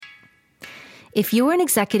If you're an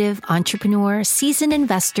executive, entrepreneur, seasoned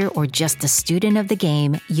investor, or just a student of the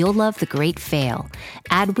game, you'll love The Great Fail,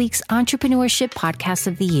 Adweek's Entrepreneurship Podcast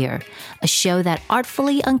of the Year, a show that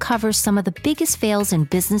artfully uncovers some of the biggest fails in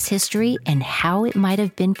business history and how it might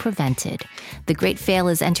have been prevented. The Great Fail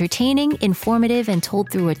is entertaining, informative, and told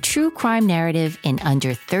through a true crime narrative in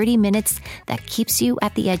under 30 minutes that keeps you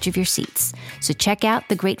at the edge of your seats. So check out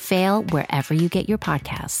The Great Fail wherever you get your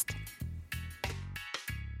podcast.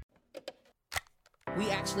 We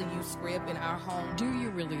actually use Scrib in our home. Do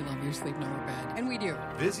you really love your Sleep Number bed? And we do.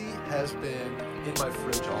 Vizzy has been in my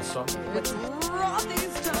fridge all summer. It's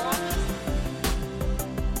Rothy's time.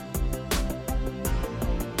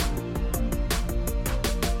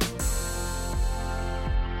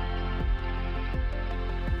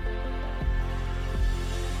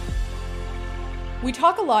 We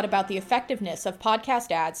talk a lot about the effectiveness of podcast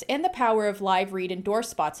ads and the power of live read and door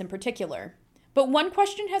spots in particular. But one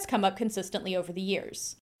question has come up consistently over the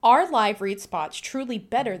years. Are live read spots truly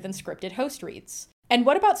better than scripted host reads? And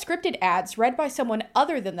what about scripted ads read by someone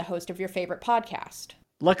other than the host of your favorite podcast?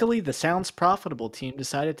 Luckily, the Sounds Profitable team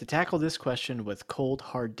decided to tackle this question with cold,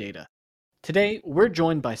 hard data. Today, we're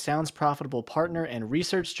joined by Sounds Profitable partner and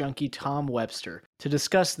research junkie Tom Webster to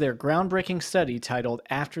discuss their groundbreaking study titled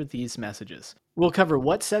After These Messages. We'll cover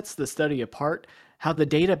what sets the study apart, how the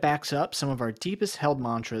data backs up some of our deepest held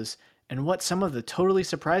mantras, and what some of the totally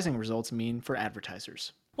surprising results mean for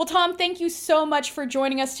advertisers. Well, Tom, thank you so much for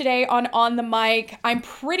joining us today on the mic. I'm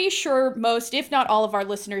pretty sure most, if not all of our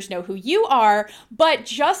listeners know who you are, but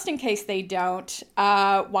just in case they don't,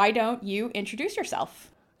 why don't you introduce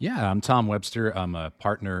yourself? Yeah, I'm Tom Webster. I'm a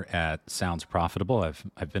partner at Sounds Profitable.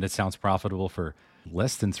 I've been at Sounds Profitable for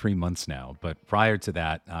less than 3 months now. But prior to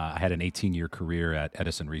that, I had an 18-year career at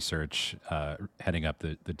Edison Research, heading up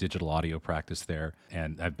the digital audio practice there.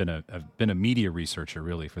 And I've been a media researcher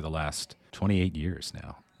really for the last 28 years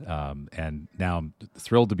now. And now I'm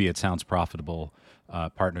thrilled to be at Sounds Profitable,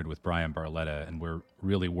 partnered with Brian Barletta, and we're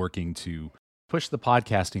really working to push the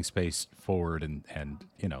podcasting space forward and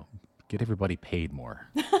get everybody paid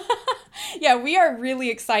more. Yeah, we are really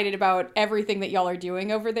excited about everything that y'all are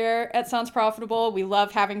doing over there at Sounds Profitable. We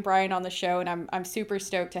love having Brian on the show, and I'm super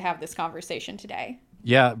stoked to have this conversation today.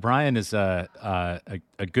 Yeah, Brian is a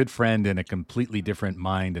good friend and a completely different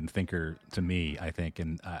mind and thinker to me, I think,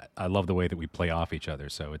 and I love the way that we play off each other.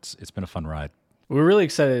 So it's been a fun ride. We're really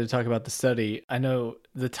excited to talk about the study. I know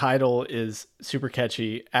the title is super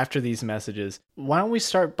catchy, After These Messages. Why don't we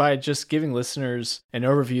start by just giving listeners an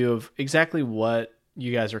overview of exactly what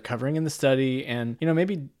you guys are covering in the study and,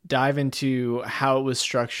 maybe dive into how it was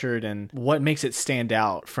structured and what makes it stand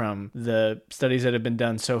out from the studies that have been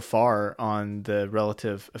done so far on the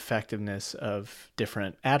relative effectiveness of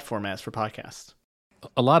different ad formats for podcasts.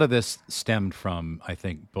 A lot of this stemmed from, I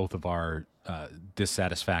think, both of our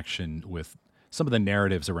dissatisfaction with some of the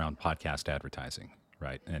narratives around podcast advertising,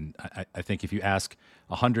 right? And I think if you ask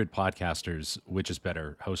 100 podcasters which is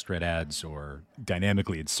better, host-read ads or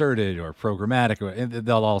dynamically inserted or programmatic,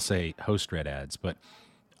 they'll all say host-read ads. But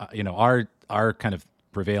our kind of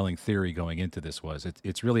prevailing theory going into this was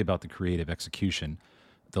it's really about the creative execution.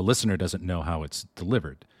 The listener doesn't know how it's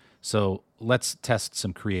delivered. So let's test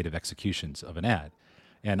some creative executions of an ad.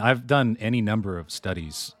 And I've done any number of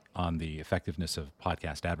studies on the effectiveness of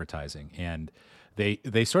podcast advertising, and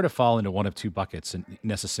they sort of fall into one of two buckets, and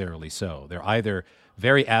necessarily so. They're either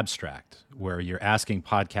very abstract, where you're asking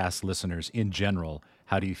podcast listeners in general,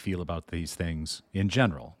 how do you feel about these things in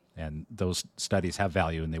general? And those studies have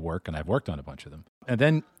value and they work, and I've worked on a bunch of them. And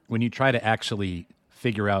then when you try to actually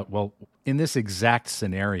figure out, well, in this exact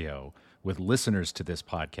scenario with listeners to this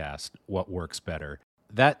podcast, what works better,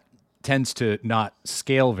 that tends to not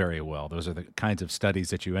scale very well. Those are the kinds of studies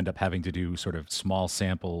that you end up having to do sort of small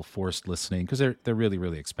sample forced listening because they're really,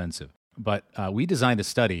 really expensive. But we designed a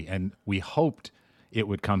study and we hoped it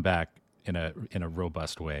would come back in a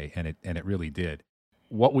robust way, and it really did.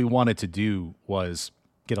 What we wanted to do was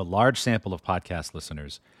get a large sample of podcast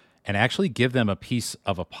listeners and actually give them a piece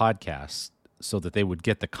of a podcast so that they would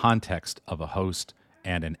get the context of a host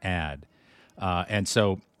and an ad. And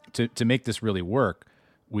so to make this really work,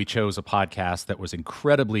 we chose a podcast that was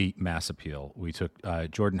incredibly mass appeal. We took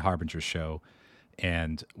Jordan Harbinger's show,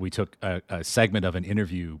 and we took a segment of an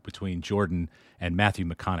interview between Jordan and Matthew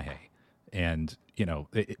McConaughey. And,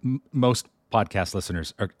 most podcast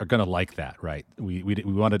listeners are going to like that, right? We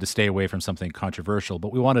wanted to stay away from something controversial,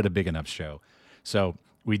 but we wanted a big enough show. So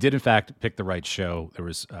we did, in fact, pick the right show. There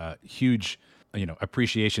was huge,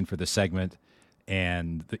 appreciation for the segment,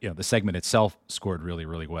 and the segment itself scored really,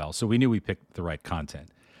 really well. So we knew we picked the right content.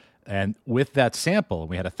 And with that sample,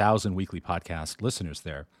 we had 1,000 weekly podcast listeners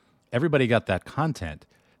there. everybody got that content,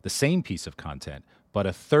 the same piece of content, but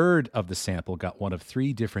a third of the sample got one of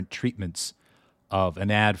 3 different treatments of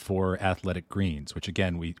an ad for Athletic Greens, which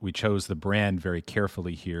again, we chose the brand very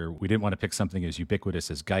carefully here. We didn't want to pick something as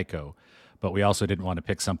ubiquitous as Geico, but we also didn't want to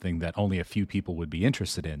pick something that only a few people would be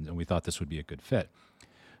interested in, and we thought this would be a good fit.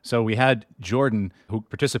 So we had Jordan, who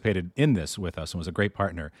participated in this with us and was a great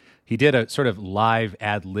partner. He did a sort of live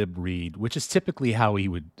ad lib read, which is typically how he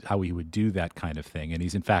would do that kind of thing, and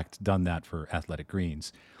he's in fact done that for Athletic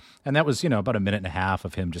Greens. And that was, about a minute and a half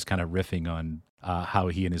of him just kind of riffing on how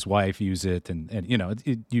he and his wife use it, and you know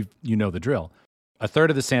the drill. A third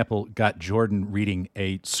of the sample got Jordan reading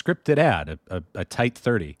a scripted ad, a tight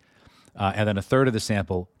 30, and then a third of the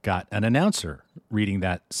sample got an announcer reading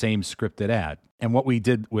that same scripted ad. And what we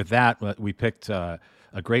did with that, we picked a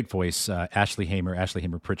great voice, Ashley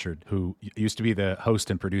Hamer Pritchard, who used to be the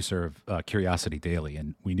host and producer of Curiosity Daily,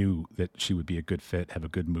 and we knew that she would be a good fit, have a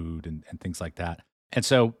good mood, and things like that. And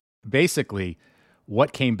so basically,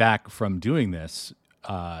 what came back from doing this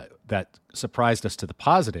that surprised us to the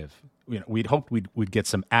positive, we'd hoped we'd get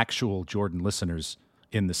some actual Jordan listeners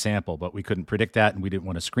in the sample, but we couldn't predict that, and we didn't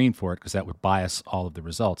want to screen for it because that would bias all of the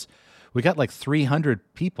results. We got like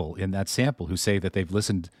 300 people in that sample who say that they've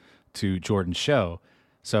listened to Jordan's show.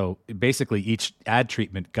 So basically, each ad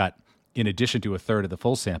treatment got, in addition to a third of the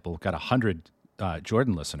full sample, got 100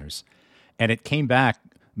 Jordan listeners. And it came back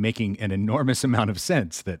making an enormous amount of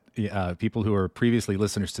sense that people who were previously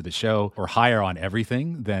listeners to the show were higher on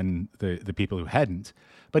everything than the people who hadn't.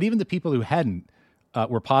 But even the people who hadn't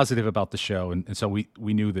were positive about the show. And so we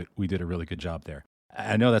knew that we did a really good job there.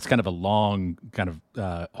 I know that's kind of a long, kind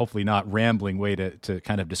of hopefully not rambling way to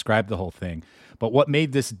kind of describe the whole thing. But what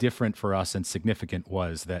made this different for us and significant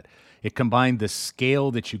was that it combined the scale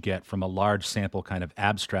that you get from a large sample kind of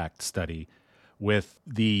abstract study with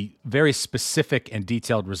the very specific and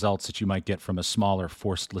detailed results that you might get from a smaller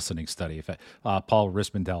forced listening study. Paul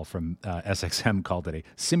Rismandel from SXM called it a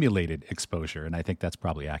simulated exposure, and I think that's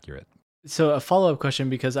probably accurate. So a follow-up question,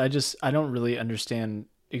 because I don't really understand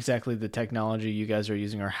exactly the technology you guys are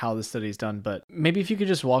using or how the study is done, but maybe if you could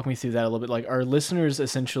just walk me through that a little bit. Like, are listeners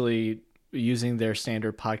essentially using their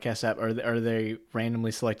standard podcast app? Are they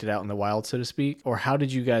randomly selected out in the wild, so to speak? Or how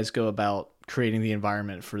did you guys go about creating the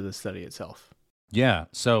environment for the study itself? Yeah,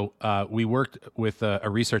 so we worked with a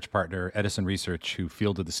research partner, Edison Research, who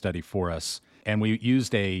fielded the study for us. And we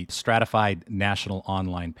used a stratified national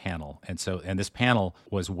online panel. And this panel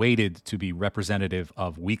was weighted to be representative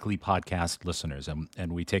of weekly podcast listeners.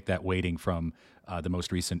 And we take that weighting from the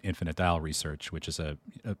most recent Infinite Dial research, which is a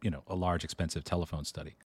large, expensive telephone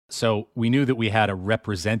study. So we knew that we had a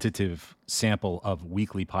representative sample of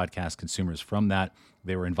weekly podcast consumers from that.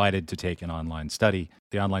 They were invited to take an online study.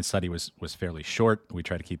 The online study was fairly short. We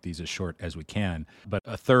try to keep these as short as we can. But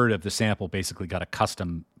a third of the sample basically got a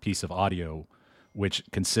custom piece of audio, which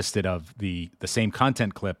consisted of the same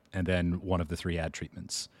content clip and then one of the 3 ad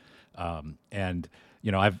treatments. I've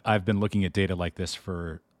been looking at data like this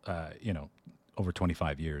for over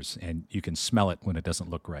 25 years, and you can smell it when it doesn't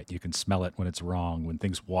look right. You can smell it when it's wrong, when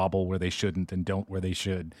things wobble where they shouldn't and don't where they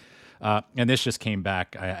should. And this just came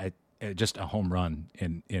back just a home run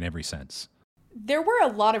in every sense. There were a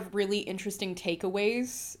lot of really interesting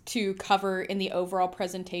takeaways to cover in the overall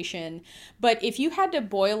presentation, but if you had to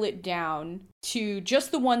boil it down to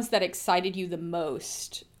just the ones that excited you the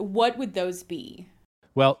most, what would those be?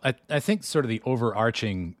 Well, I think sort of the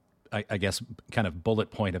overarching, I guess, kind of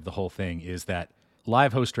bullet point of the whole thing is that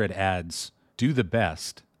live host-read ads do the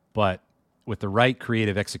best, but with the right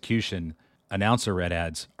creative execution, announcer-read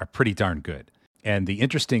ads are pretty darn good. And the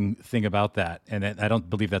interesting thing about that, and I don't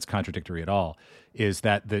believe that's contradictory at all, is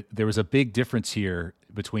that there was a big difference here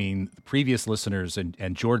between previous listeners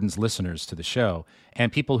and Jordan's listeners to the show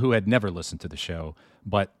and people who had never listened to the show,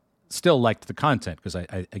 but still liked the content, because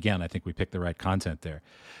I think we picked the right content there.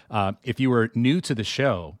 If you were new to the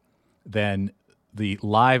show, then the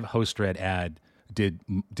live host-read ad did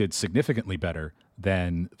significantly better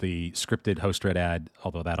than the scripted host-read ad,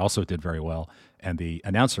 although that also did very well, and the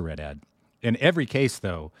announcer-read ad. In every case,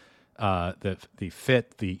 though, the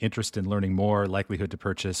fit, the interest in learning more, likelihood to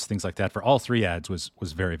purchase, things like that, for all 3 ads was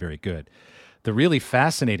very, very good. The really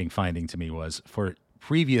fascinating finding to me was for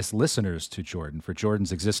previous listeners to Jordan, for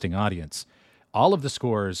Jordan's existing audience, all of the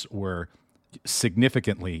scores were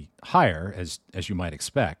significantly higher, as you might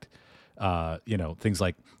expect. Things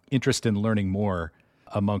like interest in learning more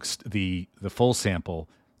amongst the full sample,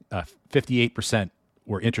 58%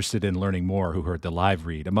 were interested in learning more who heard the live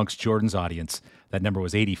read. Amongst Jordan's audience, that number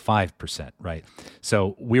was 85%, right?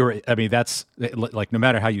 So that's like, no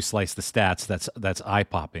matter how you slice the stats, that's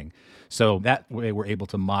eye-popping. So that way we're able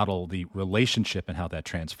to model the relationship and how that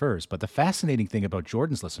transfers. But the fascinating thing about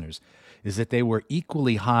Jordan's listeners is that they were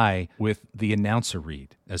equally high with the announcer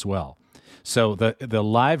read as well. So the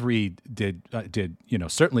live read did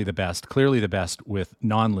certainly the best, clearly the best with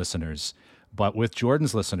non-listeners. But with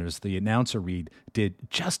Jordan's listeners, the announcer read did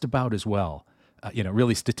just about as well,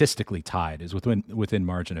 really statistically tied, is within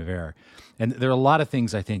margin of error. And there are a lot of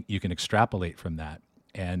things I think you can extrapolate from that.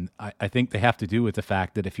 And I think they have to do with the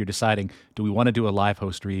fact that if you're deciding, do we want to do a live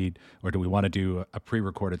host read or do we want to do a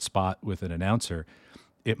pre-recorded spot with an announcer,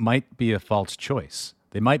 it might be a false choice.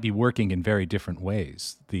 They might be working in very different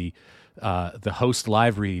ways. The host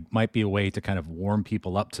live read might be a way to kind of warm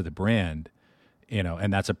people up to the brand,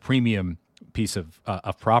 and that's a premium piece of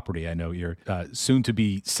property. I know you're soon to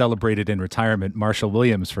be celebrated in retirement. Marshall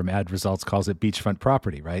Williams from Ad Results calls it beachfront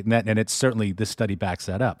property, right? And it's certainly, this study backs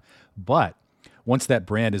that up. But once that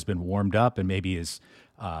brand has been warmed up and maybe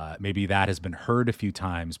that has been heard a few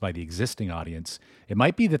times by the existing audience, it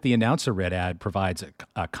might be that the announcer read ad provides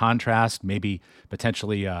a contrast, maybe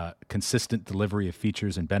potentially a consistent delivery of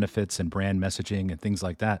features and benefits and brand messaging and things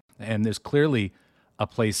like that. And there's clearly a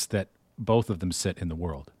place that both of them sit in the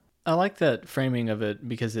world. I like that framing of it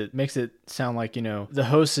because it makes it sound like, the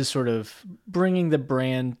host is sort of bringing the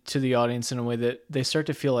brand to the audience in a way that they start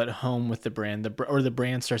to feel at home with the brand, or the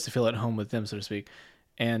brand starts to feel at home with them, so to speak.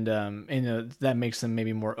 And, that makes them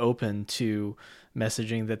maybe more open to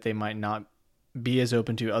messaging that they might not be as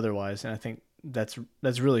open to otherwise. And I think that's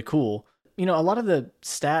really cool. A lot of the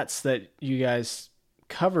stats that you guys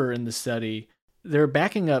cover in the study, they're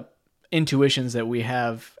backing up intuitions that we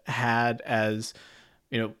have had as,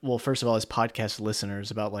 first of all, as podcast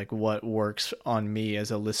listeners, about like what works on me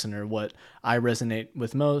as a listener, what I resonate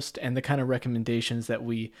with most, and the kind of recommendations that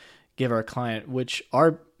we give our client, which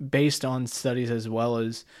are based on studies as well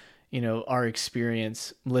as, our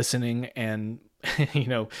experience listening and,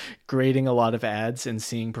 grading a lot of ads and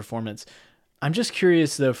seeing performance. I'm just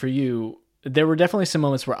curious though, for you, there were definitely some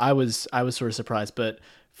moments where I was sort of surprised, but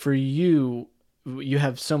for you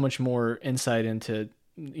have so much more insight into,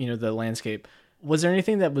 the landscape. Was there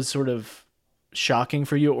anything that was sort of shocking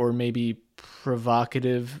for you, or maybe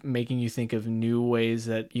provocative, making you think of new ways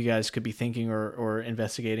that you guys could be thinking or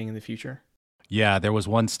investigating in the future? Yeah, there was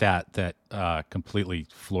one stat that completely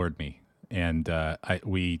floored me, and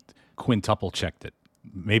we quintuple checked it,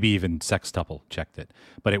 maybe even sextuple checked it,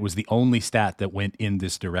 but it was the only stat that went in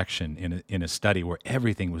this direction in a study where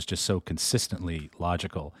everything was just so consistently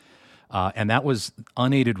logical, and that was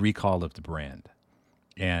unaided recall of the brand.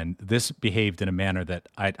 And this behaved in a manner that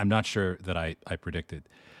I'm not sure that I predicted.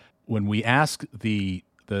 When we ask the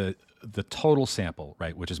total sample,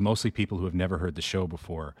 right, which is mostly people who have never heard the show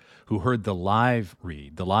before, who heard the live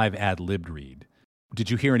read, the live ad-libbed read, did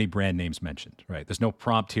you hear any brand names mentioned, right? There's no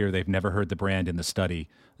prompt here. They've never heard the brand in the study.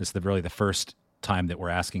 This is really the first time that we're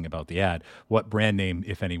asking about the ad. What brand name,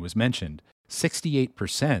 if any, was mentioned?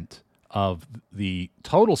 68% of the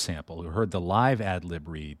total sample who heard the live ad-lib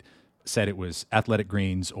read said it was Athletic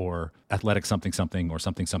Greens or Athletic something something or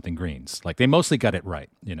something something Greens. Like, they mostly got it right,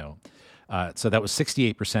 So that was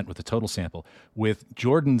 68% with the total sample. With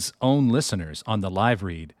Jordan's own listeners on the live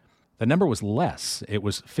read, the number was less. It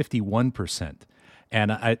was 51%.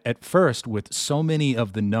 And at first, with so many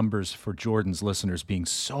of the numbers for Jordan's listeners being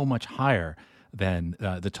so much higher than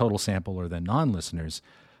the total sample or the non-listeners,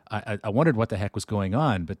 I wondered what the heck was going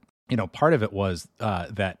on. But part of it was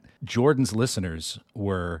that Jordan's listeners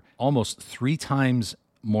were almost 3 times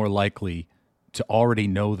more likely to already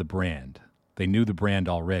know the brand. They knew the brand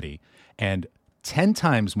already, and 10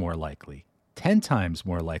 times more likely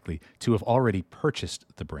to have already purchased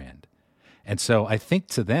the brand. And so I think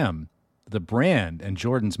to them, the brand and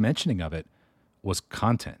Jordan's mentioning of it was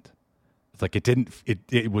content. It's like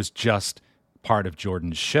it was just part of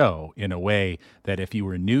Jordan's show in a way that if you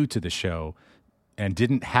were new to the show and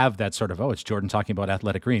didn't have that sort of, it's Jordan talking about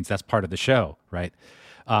Athletic Greens, that's part of the show, right?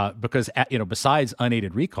 Because, besides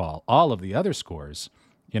unaided recall, all of the other scores,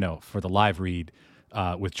 for the live read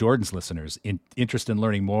with Jordan's listeners, interest in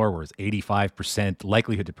learning more was 85%,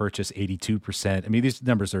 likelihood to purchase 82%. I mean, these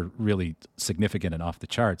numbers are really significant and off the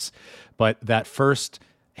charts. But that first,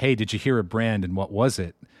 hey, did you hear a brand and what was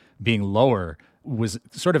it, being lower was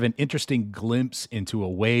sort of an interesting glimpse into a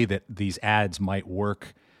way that these ads might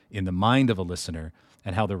work in the mind of a listener,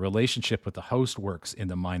 and how the relationship with the host works in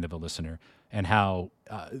the mind of a listener, and how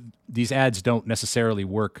these ads don't necessarily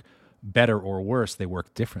work better or worse, they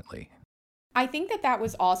work differently. I think that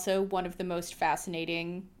was also one of the most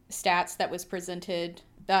fascinating stats that was presented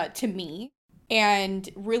to me, and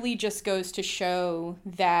really just goes to show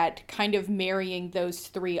that kind of marrying those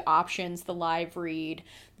three options, the live read,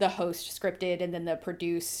 the host scripted, and then the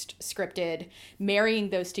produced scripted, marrying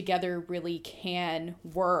those together really can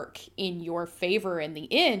work in your favor in the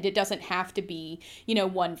end. It doesn't have to be,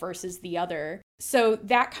 one versus the other. So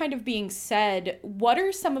that kind of being said, what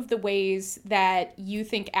are some of the ways that you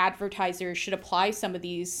think advertisers should apply some of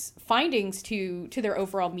these findings to their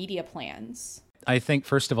overall media plans? I think,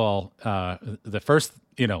 first of all,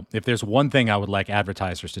 if there's one thing I would like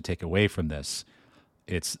advertisers to take away from this,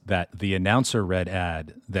 it's that the announcer read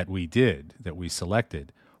ad that we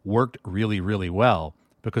selected, worked really, really well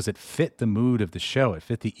because it fit the mood of the show. It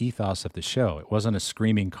fit the ethos of the show. It wasn't a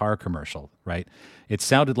screaming car commercial, right? It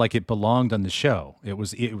sounded like it belonged on the show. It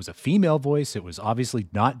was a female voice. It was obviously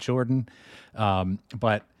not Jordan,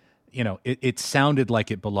 but it sounded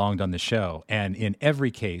like it belonged on the show. And in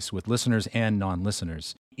every case, with listeners and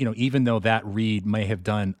non-listeners, even though that read may have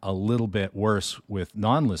done a little bit worse with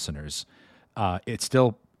non-listeners, it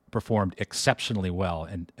still performed exceptionally well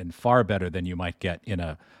and far better than you might get in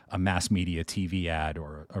a mass media TV ad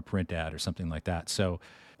or a print ad or something like that. So,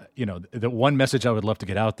 the one message I would love to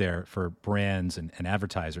get out there for brands and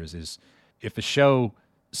advertisers is, if a show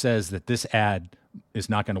says that this ad is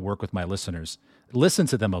not going to work with my listeners, listen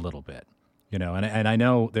to them a little bit, and I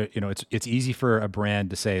know that, it's easy for a brand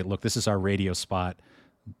to say, look, this is our radio spot.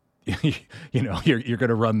 You're going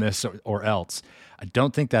to run this or else. I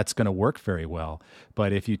don't think that's going to work very well.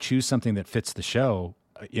 But if you choose something that fits the show,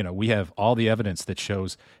 we have all the evidence that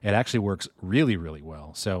shows it actually works really, really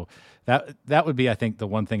well. So that would be, I think, the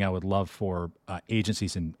one thing I would love for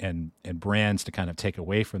agencies and brands to kind of take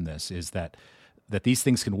away from this is that these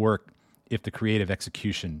things can work if the creative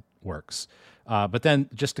execution works. But then,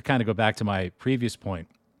 just to kind of go back to my previous point,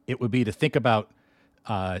 it would be to think about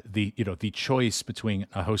the choice between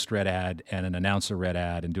a host read ad and an announcer read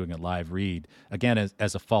ad and doing a live read, again,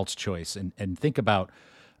 as a false choice, and think about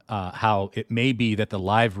how it may be that the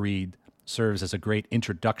live read serves as a great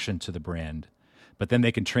introduction to the brand, but then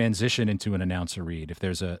they can transition into an announcer read if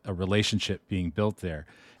there's a relationship being built there.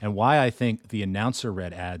 And why I think the announcer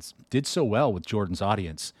read ads did so well with Jordan's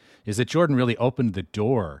audience is that Jordan really opened the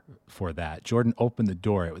door for that. Jordan opened the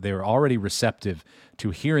door. They were already receptive to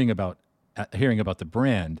hearing about the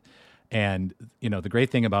brand. And, the great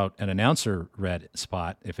thing about an announcer read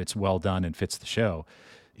spot, if it's well done and fits the show,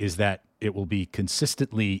 is that it will be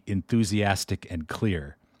consistently enthusiastic and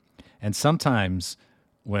clear. And sometimes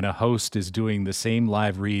when a host is doing the same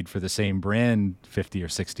live read for the same brand 50 or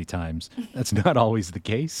 60 times, that's not always the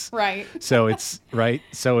case. Right. So it's right.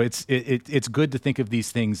 So it's good to think of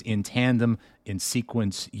these things in tandem, in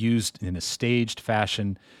sequence, used in a staged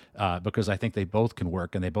fashion, because I think they both can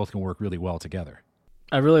work, and they both can work really well together.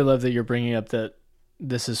 I really love that you're bringing up that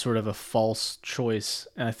this is sort of a false choice,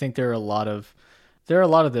 and I think there are a lot of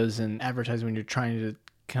those in advertising when you're trying to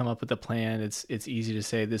come up with a plan. It's easy to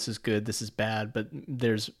say this is good, this is bad, but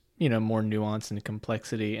there's more nuance and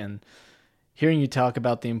complexity. And hearing you talk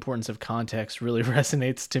about the importance of context really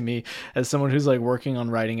resonates to me as someone who's working on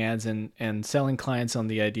writing ads and selling clients on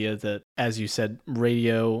the idea that, as you said,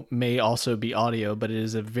 radio may also be audio, but it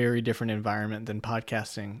is a very different environment than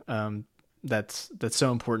podcasting. That's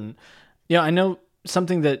so important. I know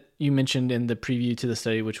something that you mentioned in the preview to the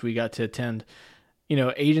study, which we got to attend.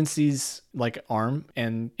 Agencies like ARM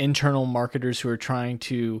and internal marketers who are trying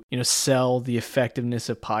to, sell the effectiveness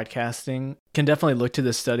of podcasting can definitely look to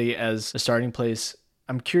this study as a starting place.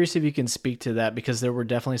 I'm curious if you can speak to that, because there were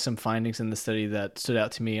definitely some findings in the study that stood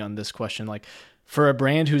out to me on this question. For a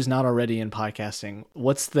brand who's not already in podcasting,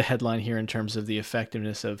 what's the headline here in terms of the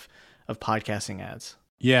effectiveness of podcasting ads?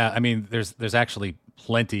 Yeah, I mean, there's actually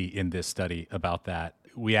plenty in this study about that.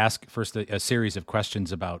 We ask first a series of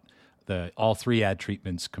questions about all three ad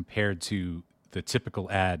treatments compared to the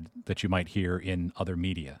typical ad that you might hear in other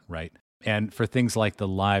media, right? And for things like the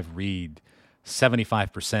live read,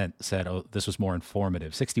 75% said, oh, this was more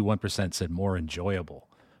informative. 61% said more enjoyable.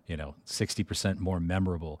 60% more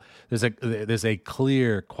memorable. There's a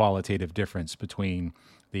clear qualitative difference between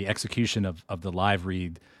the execution of the live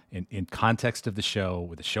read in context of the show,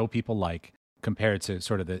 with the show people like, compared to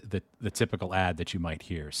sort of the typical ad that you might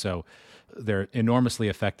hear. So they're enormously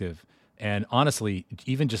effective. And honestly,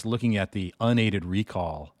 even just looking at the unaided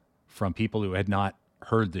recall from people who had not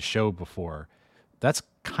heard the show before, that's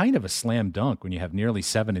kind of a slam dunk when you have nearly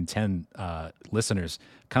 7 in 10 listeners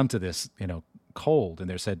come to this, cold,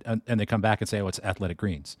 and they come back and say, "Oh, it's Athletic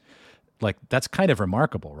Greens." Like, that's kind of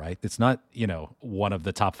remarkable, right? It's not, one of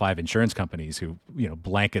the top 5 insurance companies who,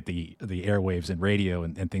 blanket the airwaves and radio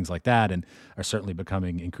and things like that, and are certainly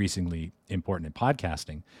becoming increasingly important in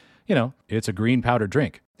podcasting. It's a green powder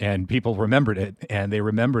drink, and people remembered it. And they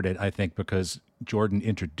remembered it, I think, because Jordan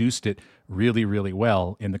introduced it really, really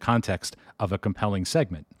well in the context of a compelling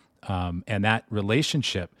segment. And that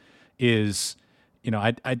relationship is,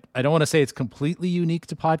 I don't want to say it's completely unique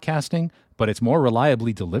to podcasting, but it's more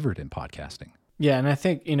reliably delivered in podcasting. Yeah, and I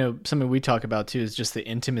think, something we talk about too is just the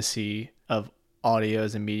intimacy of audio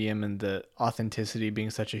as a medium and the authenticity being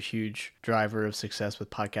such a huge driver of success with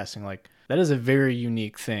podcasting. Like, that is a very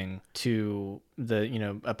unique thing to the,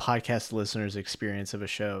 a podcast listener's experience of a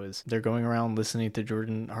show. Is they're going around listening to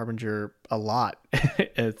Jordan Harbinger a lot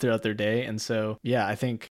throughout their day. And so, yeah, I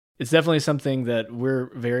think it's definitely something that we're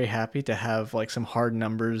very happy to have, like, some hard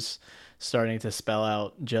numbers starting to spell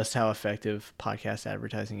out just how effective podcast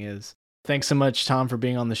advertising is. Thanks so much, Tom, for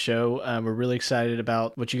being on the show. We're really excited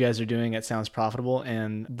about what you guys are doing at Sounds Profitable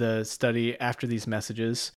and the study after these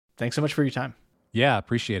messages. Thanks so much for your time. Yeah,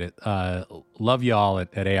 appreciate it. Love y'all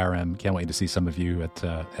at ARM. Can't wait to see some of you at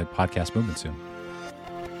Podcast Movement soon.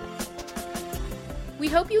 We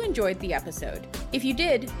hope you enjoyed the episode. If you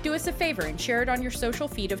did, do us a favor and share it on your social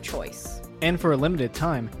feed of choice. And for a limited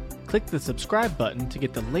time, click the subscribe button to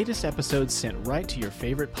get the latest episodes sent right to your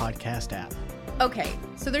favorite podcast app. Okay,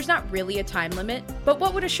 so there's not really a time limit, but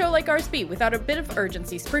what would a show like ours be without a bit of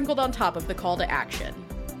urgency sprinkled on top of the call to action?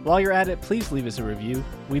 While you're at it, please leave us a review.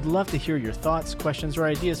 We'd love to hear your thoughts, questions, or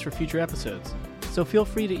ideas for future episodes. So feel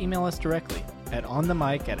free to email us directly at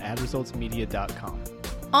onthemic@adresultsmedia.com.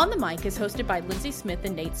 On the Mic is hosted by Lindsay Smith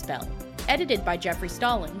and Nate Spell, edited by Jeffrey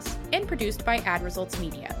Stallings, and produced by Ad Results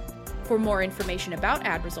Media. For more information about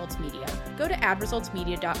Ad Results Media, go to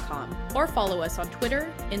adresultsmedia.com or follow us on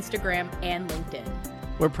Twitter, Instagram, and LinkedIn.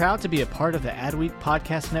 We're proud to be a part of the Adweek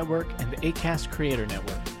Podcast Network and the Acast Creator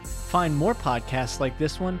Network. Find more podcasts like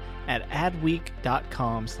this one at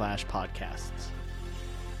adweek.com/podcasts.